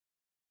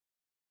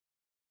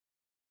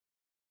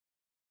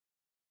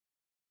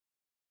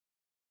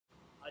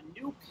a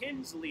new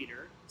pins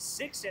leader,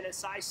 6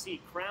 NSIC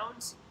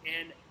crowns,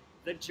 and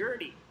the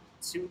journey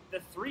to the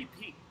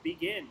three-peat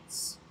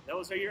begins.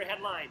 Those are your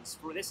headlines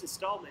for this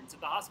installment of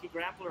the Husky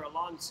Grappler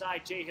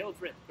alongside Jay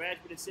Hildreth,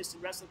 graduate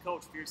assistant wrestling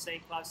coach for your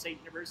St. Cloud State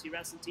University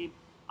wrestling team.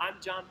 I'm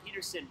John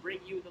Peterson,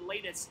 bringing you the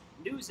latest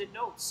news and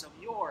notes of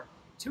your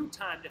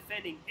two-time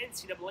defending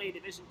NCAA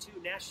Division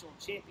II National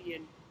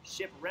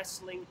Championship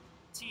wrestling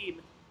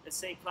team, the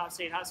St. Cloud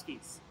State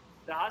Huskies.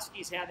 The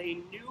Huskies have a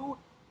new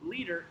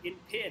leader in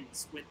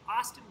pins with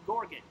Austin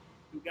Gorgon,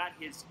 who got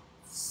his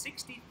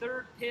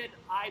 63rd pin,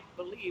 I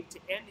believe, to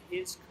end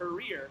his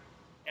career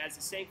as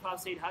the St. Cloud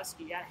State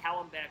Husky at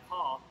Hallenbeck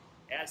Hall,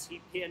 as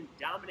he pinned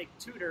Dominic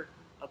Tudor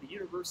of the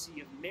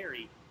University of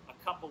Mary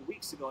a couple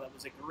weeks ago. That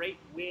was a great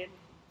win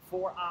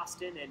for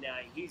Austin, and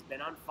he's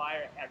been on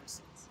fire ever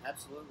since.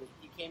 Absolutely.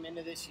 He came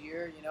into this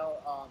year,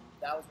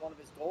 that was one of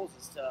his goals,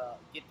 is to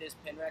get this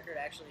pin record.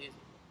 Actually,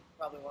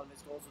 probably one of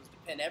his goals was to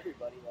pin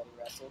everybody that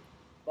he wrestled.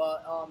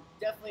 But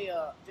definitely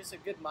just a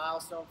good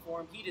milestone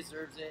for him. He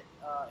deserves it.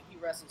 He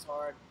wrestles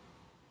hard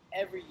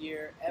every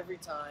year, every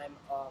time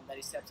that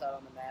he steps out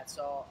on the mat.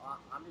 So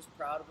I'm just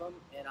proud of him,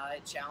 and I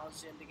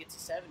challenged him to get to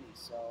 70.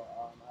 So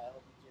I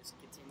hope he just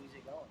continues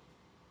it going.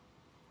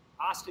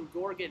 Austin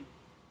Gorgon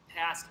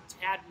passed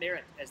Tad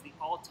Merritt as the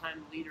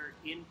all-time leader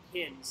in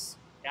pins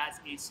as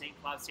a St.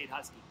 Cloud State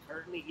Husky.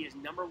 Currently, he is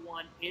number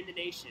 1 in the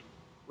nation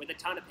with a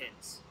ton of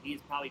pins. He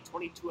is probably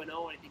 22-0, and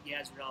I think he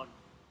has around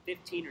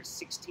 15 or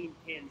 16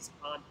 pins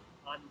on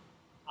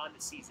the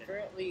season.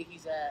 Currently,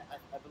 he's at,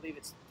 I believe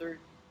it's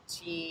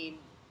 13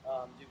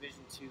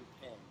 Division II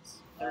pins.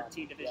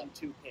 13 Division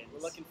II pins.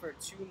 We're looking for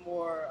 2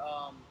 more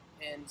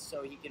pins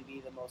so he can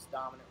be the most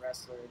dominant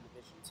wrestler in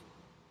Division II.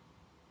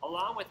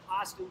 Along with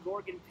Austin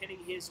Gorgon pinning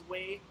his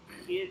way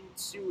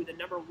into the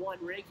number 1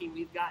 ranking,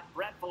 we've got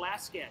Brett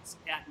Velasquez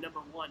at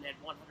number 1 at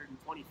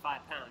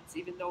 125 pounds.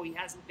 Even though he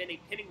hasn't been a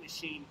pinning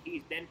machine,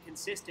 he's been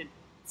consistent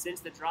since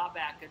the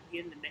drawback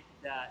in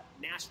the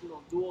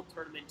National Dual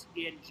Tournament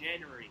in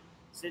January.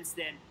 Since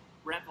then,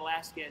 Brett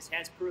Velasquez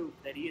has proved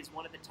that he is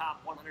one of the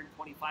top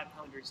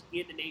 125-pounders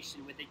in the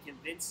nation with a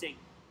convincing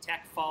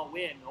tech fall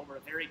win over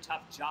a very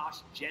tough Josh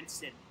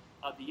Jensen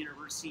of the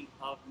University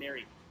of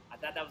Mary. I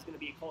thought that was going to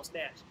be a close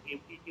match.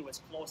 It was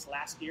close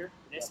last year.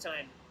 This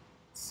time,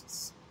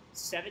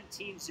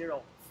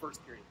 17-0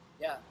 first period.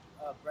 Yeah,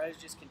 Brett has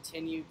just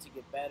continued to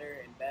get better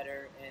and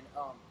better, and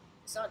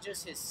it's not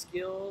just his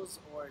skills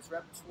or his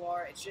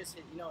repertoire. It's just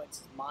his, it's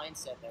his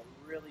mindset that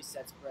really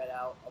sets Brett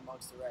out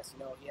amongst the rest.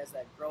 He has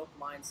that growth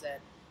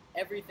mindset.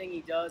 Everything he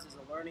does is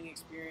a learning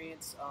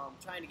experience.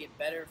 Trying to get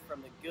better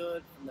from the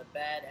good, from the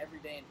bad, every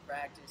day in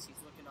practice.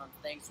 He's looking on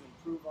things to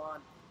improve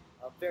on.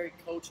 Very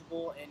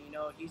coachable, and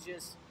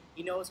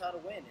he knows how to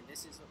win, and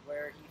this is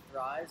where he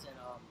thrives. And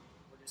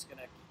we're just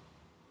gonna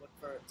look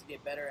to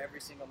get better every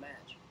single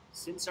match.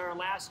 Since our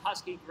last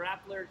Husky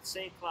Grappler,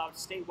 St. Cloud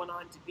State went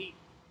on to beat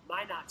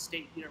Minot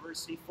State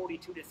University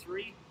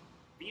 42-3,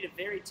 beat a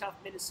very tough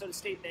Minnesota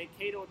State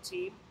Mankato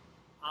team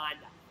on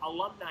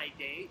Alumni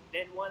Day,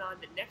 then went on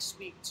the next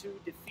week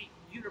to defeat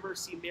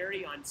University of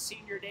Mary on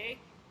Senior Day,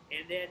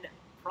 and then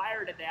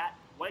prior to that,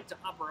 went to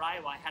Upper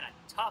Iowa, had a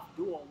tough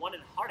duel, won in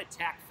heart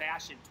attack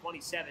fashion,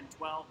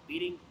 27-12,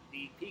 beating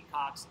the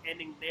Peacocks,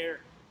 ending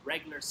their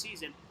regular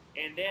season.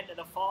 And then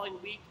the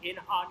following week in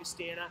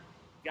Augustana,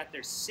 got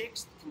their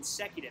 6th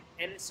consecutive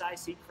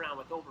NSIC crown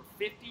with over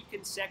 50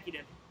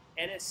 consecutive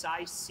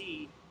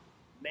NSIC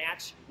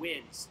match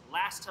wins.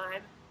 Last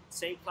time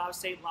St. Cloud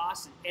State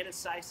lost an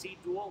NSIC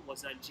duel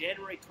was on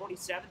January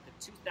 27th of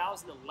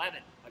 2011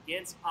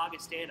 against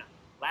Augustana.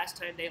 Last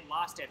time they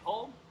lost at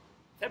home,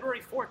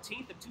 February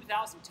 14th of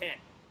 2010.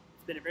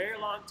 It's been a very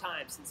long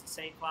time since the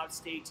St. Cloud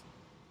State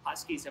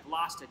Huskies have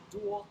lost a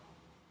duel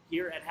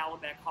here at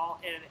Hallenbeck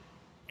Hall and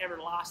ever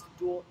lost a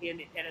duel in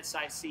the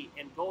NSIC.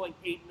 And going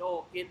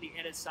 8-0 in the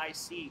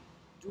NSIC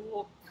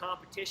dual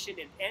competition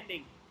and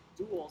ending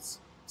duels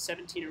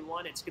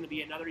 17-1, it's going to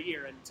be another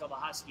year until the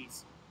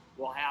Huskies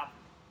will have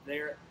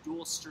their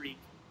dual streak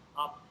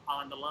up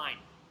on the line.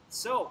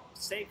 So,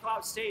 St.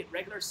 Cloud State,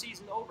 regular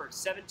season over,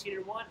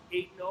 17-1,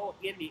 8-0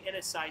 in the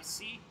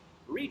NSIC.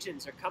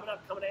 Regions are coming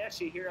at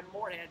you here in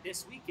Moorhead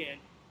this weekend.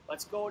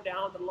 Let's go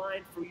down the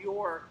line for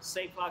your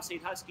St. Cloud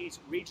State Huskies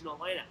regional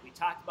lineup. We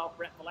talked about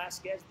Brett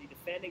Velasquez, the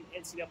defending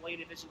NCAA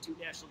Division II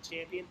national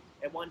champion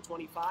at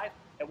 125.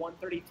 At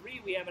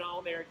 133, we have an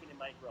All-American in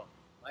Mike Roan.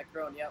 Mike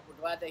Roan, yeah, we're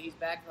glad that he's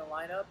back in the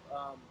lineup.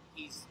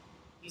 He's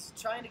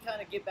trying to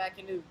kind of get back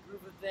into the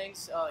groove of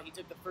things. He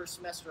took the first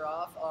semester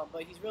off,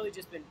 but he's really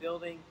just been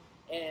building.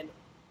 And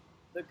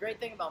the great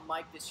thing about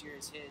Mike this year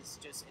is his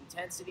just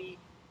intensity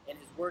and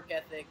his work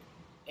ethic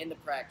in the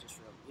practice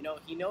room.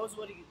 He knows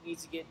what he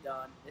needs to get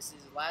done. This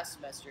is his last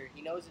semester.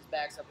 He knows his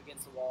back's up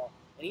against the wall,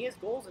 and he has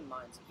goals in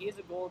mind. So he has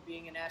a goal of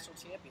being a national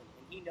champion,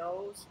 and he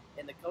knows,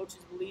 and the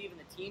coaches believe, and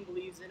the team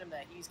believes in him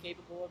that he's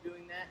capable of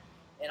doing that.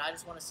 And I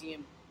just want to see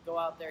him go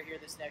out there here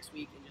this next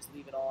week and just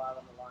leave it all out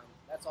on the line.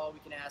 That's all we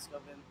can ask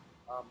of him.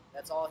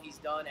 That's all he's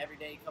done every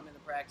day. Come into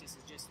practice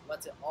is just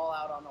lets it all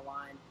out on the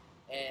line,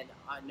 And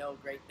I know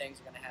great things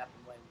are going to happen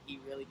when he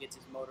really gets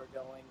his motor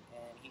going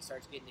and he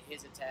starts getting to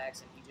his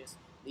attacks and he just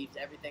leaves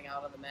everything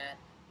out on the mat.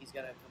 He's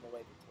going to come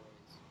away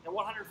victorious. At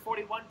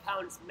 141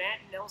 pounds, Matt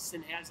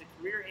Nelson has a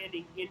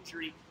career-ending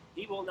injury.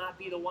 He will not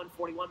be the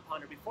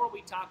 141-pounder. Before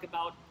we talk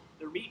about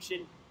the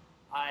region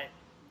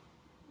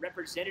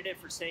representative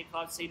for St.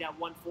 Cloud State at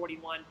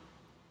 141,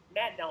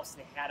 Matt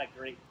Nelson had a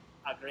great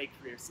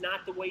career. It's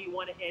not the way you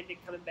want to end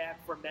it coming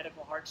back for a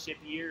medical hardship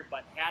year,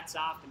 but hats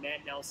off to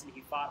Matt Nelson.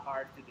 He fought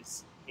hard through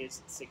his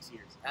 6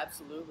 years.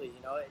 Absolutely.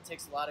 You know, it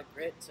takes a lot of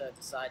grit to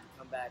decide to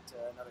come back to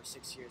another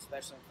 6 years,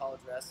 especially in college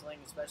wrestling,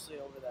 especially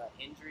over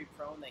the injury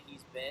prone that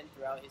he's been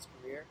throughout his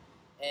career.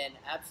 And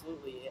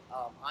absolutely,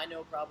 I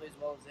know probably as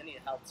well as any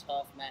how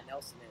tough Matt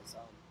Nelson is.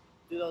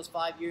 Through those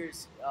 5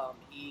 years,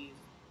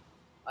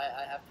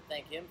 I have to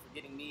thank him for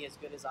getting me as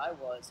good as I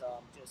was,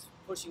 just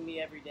pushing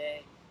me every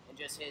day. And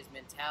just his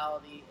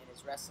mentality and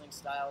his wrestling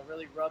style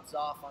really rubs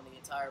off on the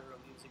entire room.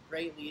 He was a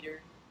great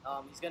leader.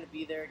 He's going to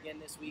be there again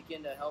this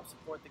weekend to help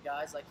support the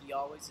guys like he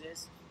always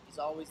is. He's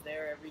always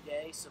there every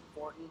day,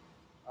 supporting,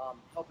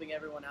 helping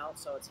everyone out.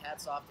 So it's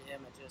hats off to him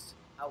and just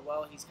how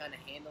well he's kind of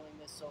handling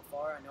this so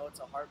far. I know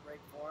it's a heartbreak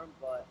for him,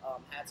 but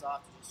hats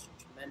off to just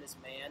a tremendous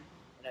man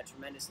and a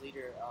tremendous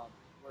leader.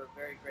 We're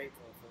very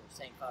grateful for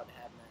St. Cloud to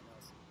have Matt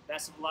Nelson.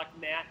 Best of luck,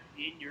 Matt,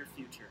 in your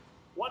future.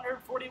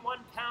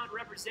 141-pound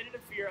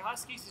representative for your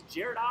Huskies is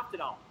Jared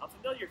Optenall, a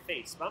familiar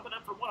face, bumping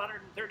up from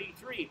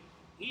 133.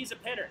 He's a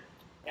pinner,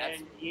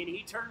 and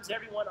he turns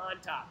everyone on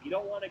top. You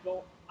don't want to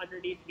go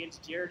underneath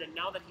against Jared, and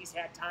now that he's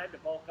had time to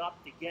bulk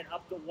up to get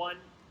up to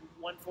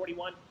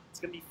 141,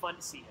 it's going to be fun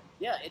to see him.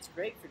 Yeah, it's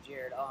great for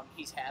Jared.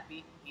 He's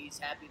happy. He's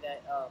happy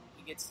that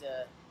he gets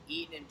to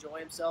eat and enjoy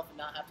himself and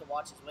not have to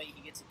watch his weight.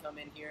 He gets to come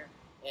in here.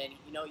 And,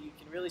 you know, you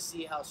can really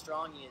see how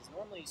strong he is.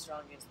 Normally he's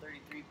strong against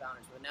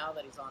 33-pounders, but now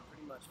that he's on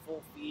pretty much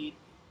full feed,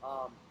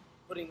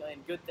 putting in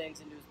good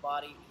things into his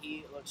body,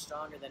 he looks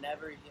stronger than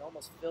ever. He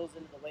almost fills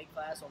into the weight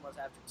class almost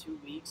after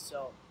 2 weeks.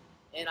 So,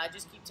 and I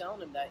just keep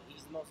telling him that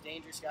he's the most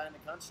dangerous guy in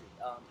the country.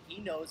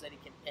 He knows that he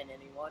can pin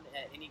anyone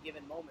at any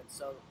given moment.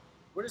 So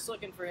we're just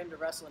looking for him to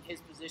wrestle in his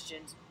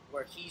positions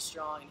where he's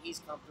strong and he's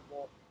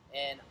comfortable.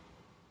 And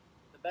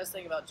the best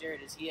thing about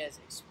Jared is he has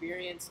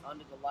experience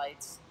under the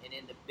lights and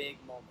in the big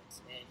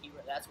moments, and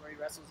that's where he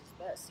wrestles his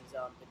best. He's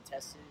been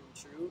tested and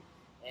true,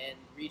 and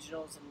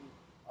regionals, and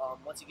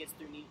once he gets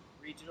through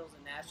regionals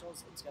and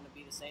nationals, it's going to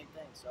be the same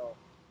thing. So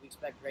we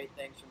expect great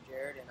things from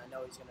Jared, and I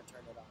know he's going to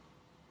turn it on.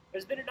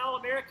 There's been an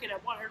All-American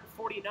at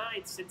 149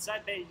 since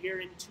I've been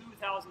here in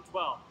 2012.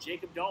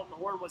 Jacob Dalton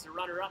Horn was a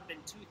runner-up in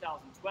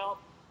 2012.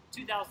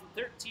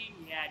 2013,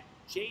 he had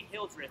Jay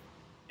Hildreth,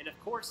 and of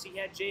course he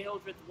had Jay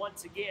Hildreth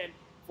once again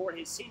for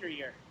his senior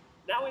year.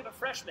 Now we have a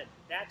freshman.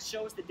 That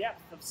shows the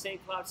depth of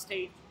St. Cloud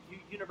State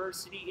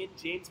University in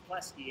James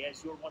Plesky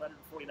as your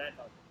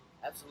 149-pounder.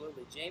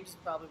 Absolutely. James is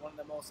probably one of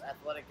the most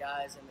athletic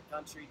guys in the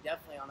country,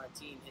 definitely on our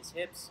team. His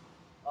hips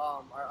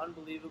are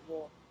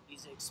unbelievable.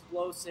 He's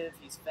explosive.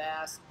 He's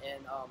fast.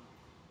 And,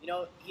 you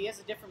know, he has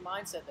a different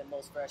mindset than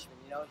most freshmen.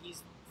 You know,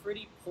 he's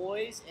pretty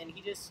poised, and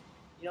he's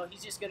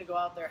just going to go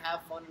out there,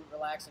 have fun, and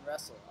relax and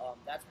wrestle.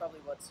 That's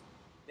probably what's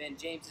been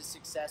James's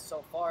success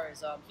so far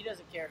is he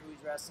doesn't care who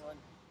he's wrestling.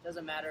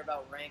 Doesn't matter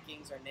about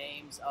rankings or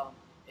names.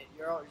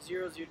 You're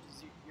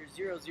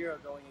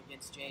 0-0 going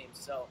against James.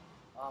 So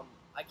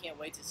I can't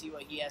wait to see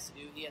what he has to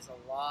do. He has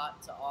a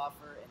lot to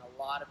offer and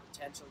a lot of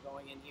potential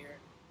going in here.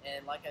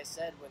 And like I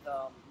said with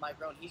Mike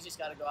Rohn, he's just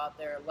got to go out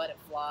there, let it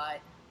fly.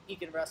 He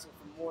can wrestle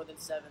for more than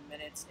 7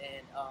 minutes,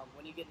 and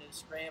when you get into a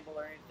scramble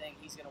or anything,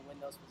 he's going to win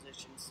those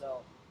positions. So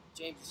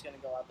James is going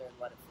to go out there and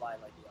let it fly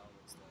like he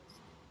always does.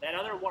 That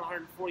other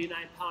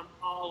 149-pound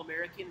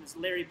All-American is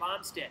Larry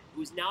Bomstead,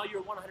 who's now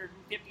your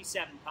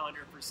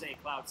 157-pounder for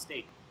St. Cloud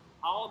State.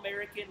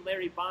 All-American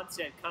Larry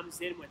Bomstead comes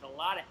in with a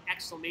lot of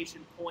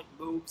exclamation point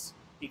moves.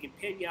 He can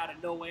pin you out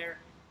of nowhere.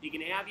 He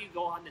can have you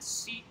go on the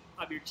seat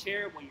of your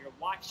chair when you're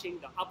watching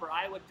the Upper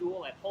Iowa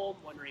duel at home,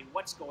 wondering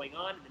what's going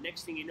on, and the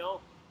next thing you know,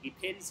 he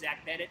pins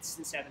Zach Bennett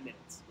in 7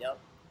 minutes. Yep.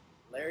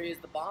 Larry is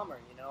the bomber,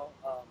 you know.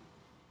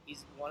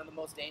 He's one of the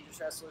most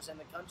dangerous wrestlers in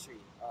the country.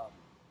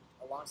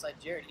 Alongside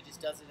Jared, he just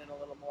does it in a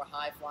little more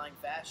high-flying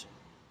fashion.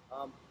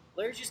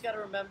 Larry's just got to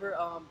remember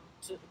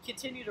to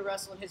continue to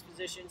wrestle in his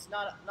positions,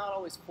 not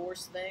always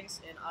force things.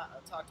 And I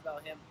talked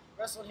about him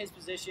wrestle in his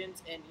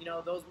positions, and you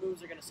know those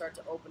moves are going to start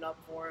to open up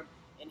for him,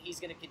 and he's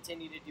going to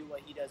continue to do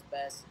what he does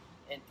best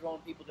and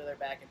throwing people to their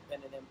back and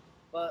pinning them.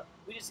 But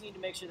we just need to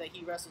make sure that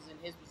he wrestles in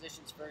his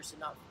positions first and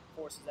not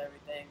forces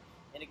everything.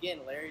 And again,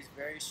 Larry's a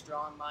very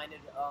strong-minded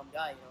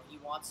guy. You know, he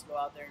wants to go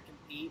out there and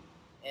compete,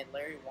 and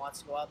Larry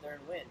wants to go out there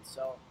and win.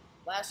 So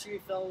last year he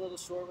fell a little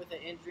short with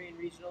an injury in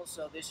regionals,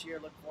 so this year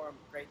look for him,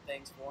 great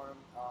things for him.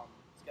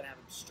 He's going to have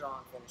a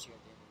strong finish here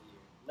at the end of the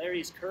year. Larry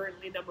is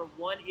currently number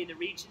 1 in the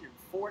region and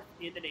 4th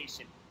in the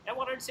nation. At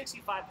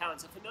 165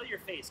 pounds, a familiar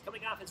face,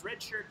 coming off his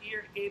redshirt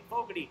year, Gabe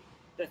Fogarty,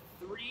 the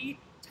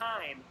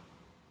 3-time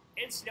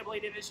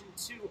NCAA Division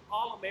II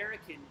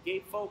All-American.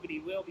 Gabe Fogarty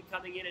will be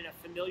coming in at a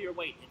familiar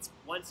weight. It's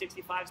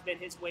 165's been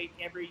his weight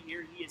every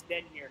year he has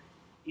been here.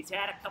 He's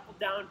had a couple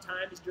down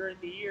times during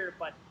the year,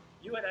 but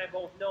you and I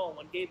both know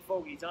when Gabe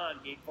Fogarty's on,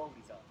 Gabe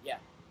Fogarty's on. Yeah,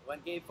 when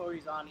Gabe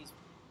Fogarty's on, he's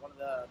one of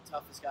the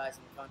toughest guys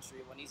in the country.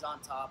 When he's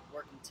on top,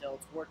 working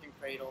tilts, working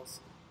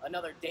cradles,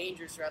 another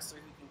dangerous wrestler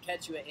who can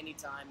catch you at any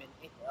time,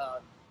 and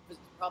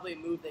probably a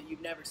move that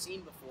you've never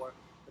seen before,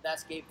 but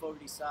that's Gabe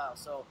Fogarty's style.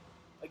 So,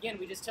 again,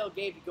 we just tell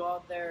Gabe to go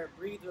out there,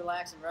 breathe,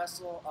 relax, and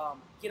wrestle,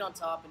 get on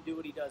top, and do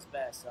what he does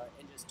best,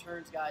 and just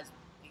turns guys.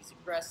 He's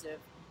aggressive,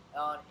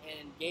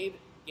 and Gabe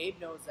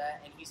knows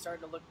that, and he's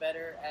starting to look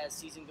better as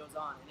season goes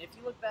on. And if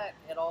you look back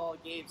at all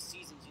Gabe's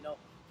seasons,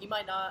 he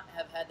might not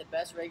have had the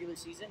best regular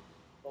season,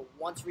 but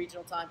once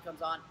regional time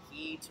comes on,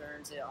 he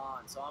turns it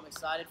on. So I'm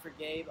excited for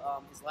Gabe.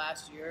 His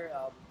last year,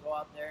 go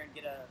out there and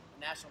get a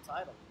national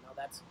title.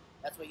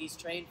 That's what he's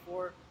trained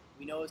for.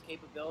 We know his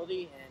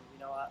capability,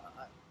 and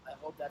I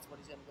hope that's what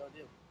he's going to go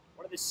do.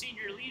 One of the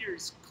senior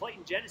leaders,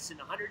 Clayton Jennison,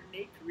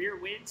 108 career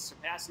wins,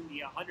 surpassing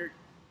the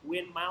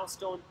 100-win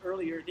milestone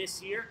earlier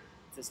this year.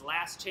 It's his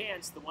last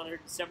chance. The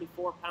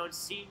 174-pound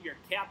senior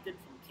captain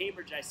from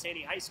Cambridge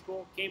Isani High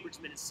School, Cambridge,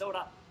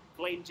 Minnesota.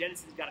 Clayton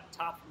Jennison's got a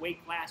tough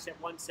weight class at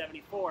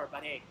 174,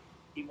 but hey,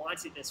 he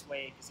wants it this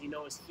way because he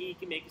knows he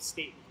can make a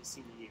statement his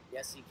senior year.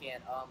 Yes, he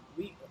can.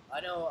 I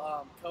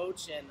know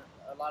Coach and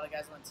a lot of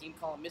guys on the team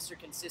call him Mr.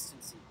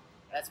 Consistency.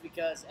 That's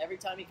because every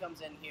time he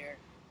comes in here,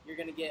 you're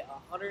going to get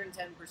 110%,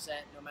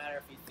 no matter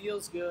if he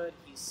feels good,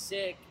 he's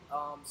sick,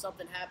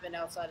 something happened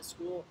outside of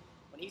school.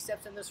 When he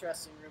steps in this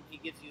wrestling room, he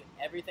gives you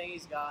everything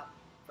he's got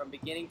from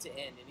beginning to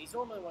end. And he's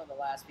normally one of the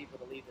last people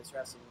to leave this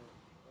wrestling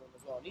room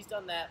as well. And he's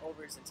done that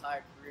over his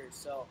entire career.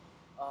 So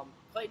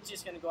Clayton's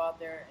just going to go out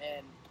there.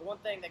 And the one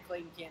thing that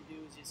Clayton can't do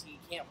is just he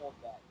can't hold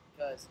back.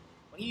 Because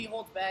when he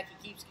holds back,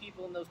 he keeps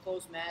people in those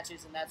close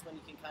matches. And that's when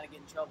you can kind of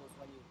get in trouble, is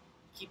when you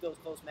keep those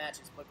close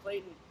matches. But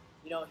Clayton,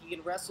 he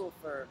can wrestle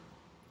for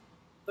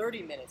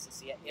 30 minutes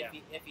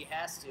if he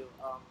has to.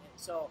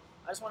 So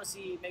I just want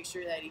to make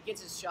sure that he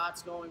gets his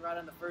shots going right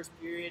on the first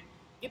period.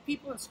 Get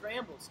people in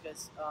scrambles,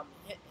 because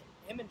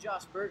him and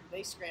Josh Berg,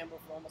 they scramble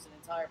for almost an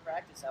entire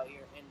practice out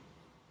here, and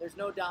there's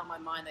no doubt in my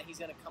mind that he's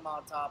going to come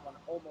out top on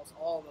almost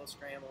all of those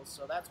scrambles.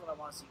 So that's what I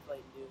want to see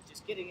Clayton do, is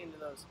just getting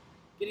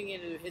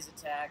into his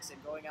attacks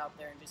and going out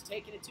there and just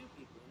taking it to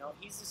people.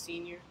 He's the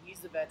senior, he's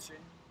the veteran,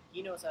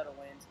 he knows how to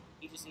win.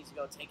 He just needs to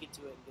go take it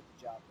to it and get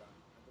the job done.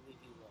 I believe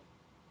he will.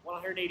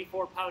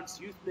 184 pounds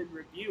Youthman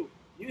review.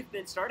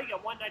 Youthman, starting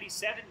at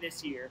 197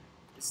 this year,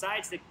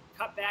 decides to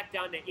cut back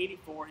down to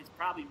 84. He's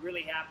probably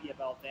really happy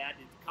about that.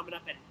 It's coming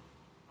up at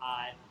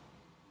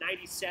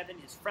 97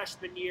 his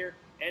freshman year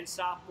and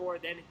sophomore,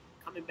 then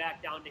coming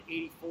back down to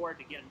 84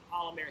 to get an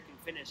All-American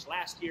finish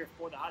last year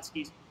for the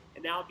Huskies,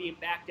 and now being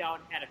back down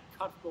at a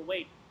comfortable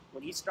weight.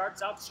 When he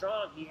starts out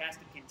strong, he has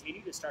to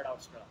continue to start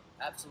out strong.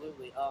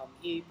 Absolutely.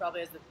 He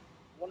probably has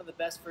one of the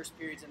best first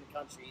periods in the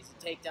country. He's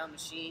a takedown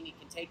machine. He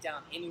can take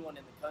down anyone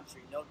in the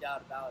country, no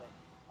doubt about it.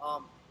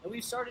 And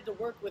we've started to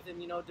work with him,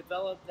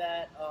 develop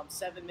that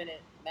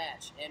 7-minute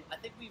match. And I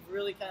think we've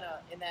really kind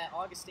of, in that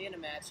Augustana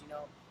match,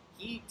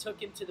 he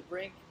took him to the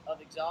brink of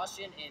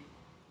exhaustion, and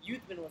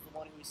Youthman was the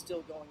one who was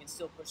still going and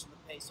still pushing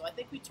the pace. So I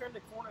think we turned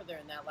the corner there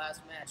in that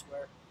last match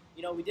where,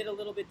 we did a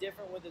little bit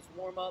different with his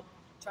warm-up,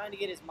 trying to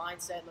get his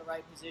mindset in the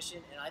right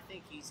position, and I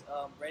think he's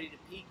ready to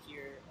peak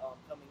here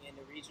coming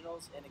into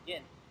regionals. And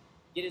again,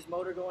 get his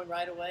motor going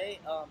right away,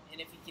 and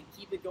if he can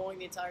keep it going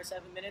the entire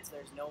 7 minutes,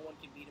 there's no one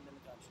can beat him in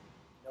the country.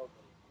 Nobody.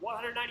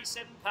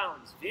 197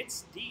 pounds,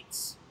 Vince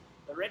Dietz,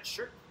 the red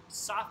shirt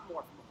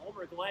sophomore from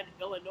Homer Glen,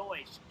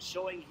 Illinois,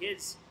 showing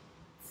his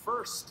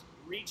first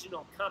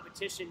regional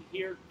competition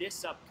here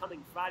this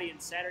upcoming Friday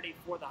and Saturday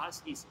for the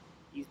Huskies.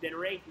 He's been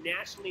ranked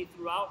nationally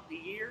throughout the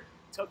year,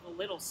 took a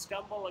little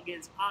stumble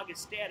against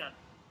Augustana,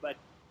 but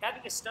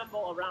having a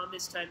stumble around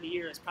this time of the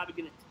year is probably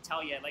going to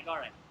tell you, all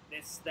right,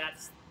 that's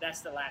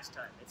the last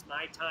time. It's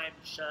my time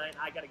to shine.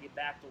 I got to get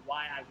back to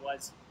why I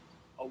was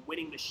a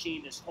winning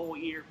machine this whole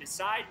year.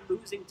 Besides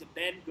losing to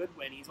Ben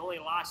Goodwin, he's only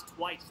lost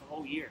twice the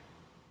whole year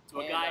to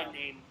a guy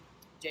named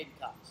Jaden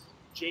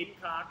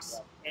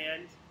Cox,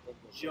 and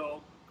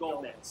Joe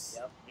Gomez.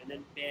 Yep. And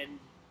then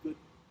Ben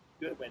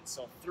Goodwin.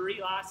 So 3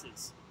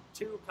 losses.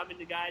 2 coming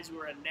to guys who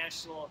are a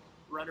national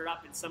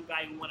runner-up and some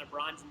guy who won a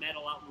bronze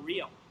medal out in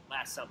Rio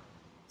last summer.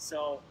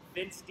 So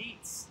Vince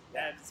Dietz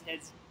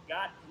has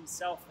got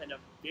himself in a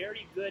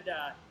very good,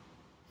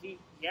 he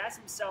has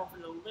himself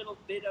in a little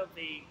bit of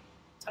a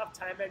tough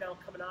time right now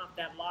coming off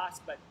that loss,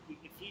 but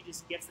if he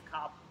just gets the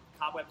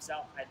cobwebs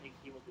out, I think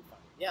he will do fine.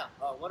 Yeah,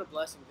 what a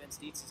blessing Vince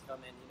Dietz has come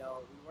in.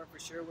 We weren't for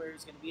sure where he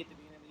was going to be at the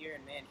beginning of the year,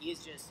 and man, he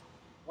is just,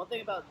 one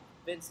thing about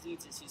Vince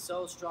Dietz is he's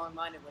so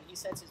strong-minded. When he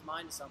sets his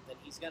mind to something,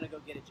 he's going to go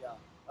get a job,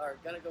 or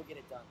going to go get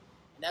it done.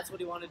 And that's what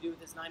he wanted to do with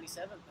his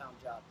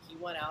 97-pound job. He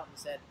went out and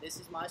said, this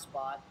is my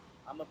spot.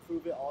 I'm going to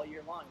prove it all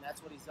year long. And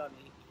that's what he's done.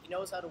 He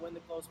knows how to win the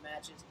close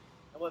matches.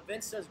 And what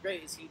Vince does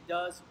great is he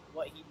does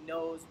what he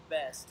knows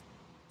best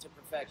to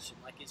perfection,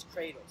 like his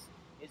cradles,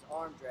 his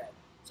arm drag.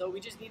 So we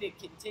just need to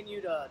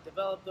continue to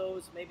develop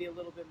those, maybe a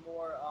little bit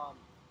more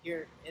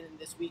here in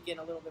this weekend,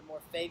 a little bit more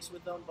fakes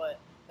with them. But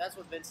that's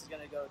what Vince is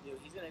going to go do.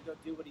 He's going to go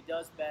do what he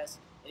does best,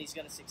 and he's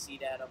going to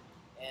succeed at them.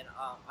 And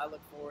I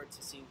look forward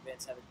to seeing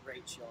Vince have a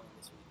great showing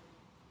this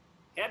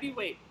week.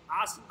 Heavyweight,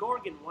 Austin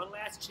Gorgon, one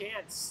last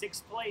chance.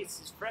 6th place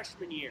his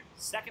freshman year.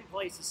 2nd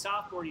place his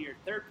sophomore year.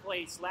 3rd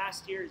place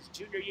last year his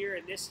junior year.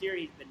 And this year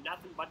he's been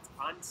nothing but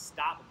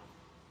unstoppable.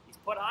 He's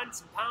put on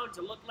some pounds.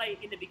 It looked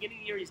like in the beginning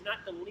of the year he's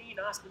not the lean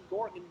Austin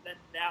Gorgon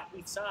that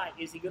we saw.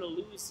 Is he going to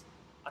lose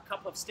a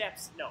couple of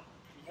steps? No,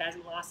 he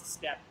hasn't lost a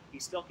step. He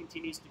still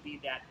continues to be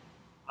that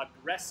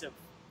aggressive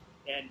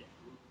and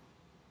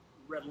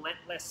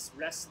relentless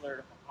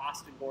wrestler,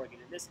 Austin Gorgon.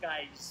 And this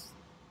guy's,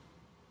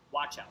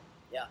 watch out.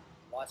 Yeah,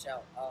 watch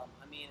out.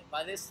 I mean,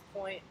 by this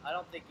point, I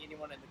don't think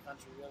anyone in the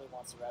country really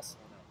wants to wrestle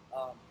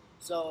him.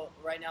 So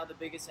right now, the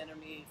biggest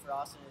enemy for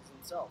Austin is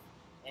himself.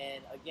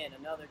 And again,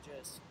 another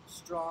just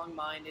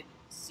strong-minded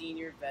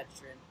senior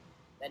veteran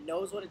that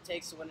knows what it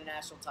takes to win a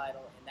national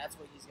title, and that's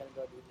what he's going to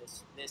go do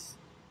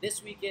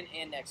this weekend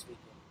and next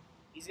weekend.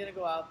 He's going to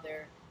go out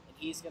there and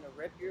he's going to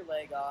rip your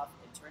leg off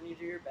and turn you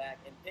to your back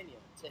and pin you.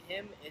 To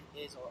him,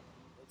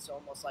 it's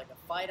almost like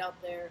a fight out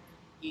there.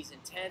 He's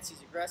intense,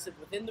 he's aggressive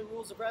within the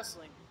rules of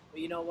wrestling, but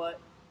you know what?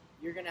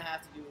 You're going to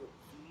have to do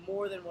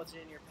more than what's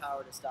in your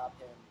power to stop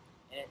him.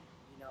 And,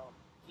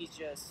 he's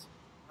just,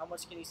 how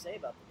much can you say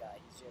about the guy?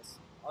 He's just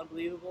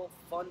unbelievable,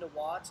 fun to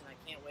watch, and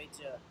I can't wait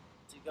to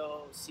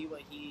go see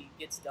what he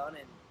gets done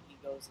and he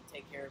goes and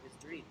take care of his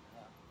dream.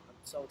 I'm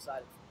so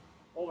excited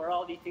for him.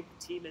 Overall, do you think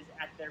the team is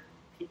at their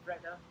peak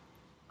right now?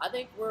 I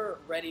think we're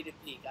ready to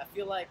peak. I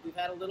feel like we've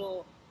had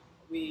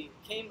we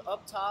came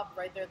up top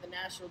right there at the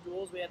national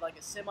duels. We had like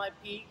a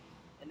semi-peak,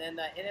 and then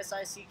the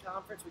NSIC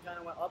conference, we kind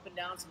of went up and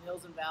down some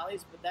hills and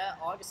valleys. But that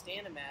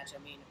Augustana match,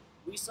 I mean,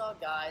 we saw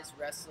guys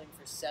wrestling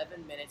for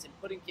 7 minutes and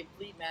putting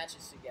complete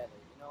matches together.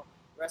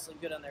 Wrestling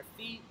good on their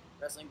feet,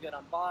 wrestling good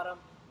on bottom,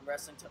 and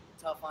wrestling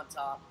tough on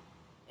top.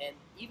 And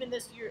even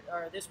this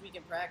week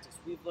in practice,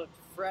 we've looked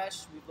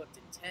fresh, we've looked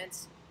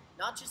intense.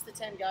 Not just the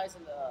 10 guys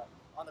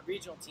on the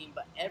regional team,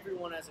 but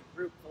everyone as a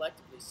group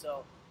collectively.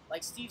 So,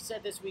 like Steve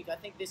said this week, I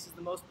think this is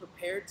the most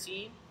prepared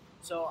team.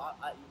 So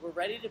we're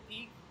ready to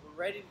peak.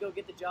 We're ready to go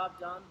get the job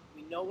done.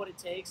 We know what it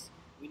takes.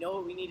 We know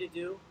what we need to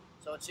do.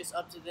 So it's just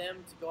up to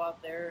them to go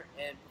out there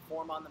and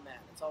perform on the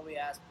mat. That's all we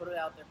ask. Put it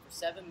out there for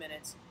 7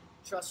 minutes.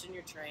 Trust in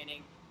your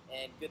training,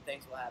 and good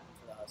things will happen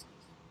for the Huskies.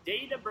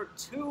 Day number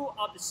 2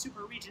 of the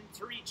Super Region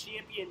 3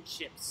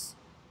 Championships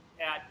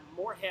at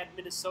Moorhead,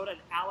 Minnesota,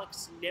 and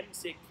Alex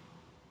Nemzik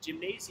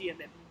Gymnasium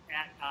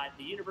at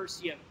the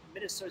University of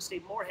Minnesota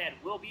State Moorhead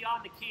will be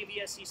on the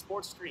KVSE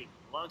Sports Stream.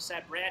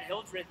 Alongside Brad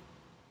Hildreth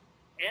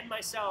and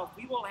myself,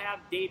 we will have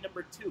day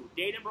number 2.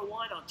 Day number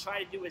 1, I'll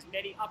try to do as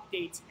many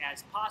updates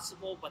as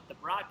possible, but the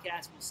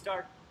broadcast will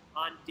start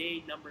on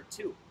day number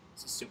 2.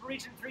 So Super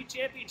Region 3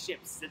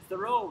 Championships, it's the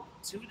road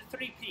to the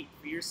 3-peat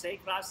for your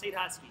St. Cloud State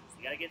Huskies.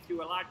 You got to get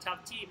through a lot of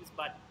tough teams,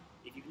 but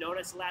if you've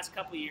noticed the last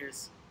couple of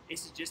years,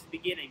 this is just the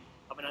beginning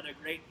of another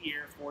great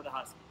year for the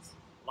Huskies.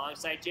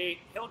 Alongside Jay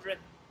Hildreth,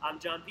 I'm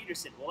John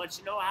Peterson. We'll let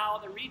you know how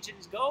the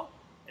regions go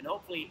and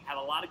hopefully have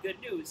a lot of good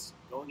news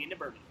going into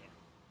Birmingham.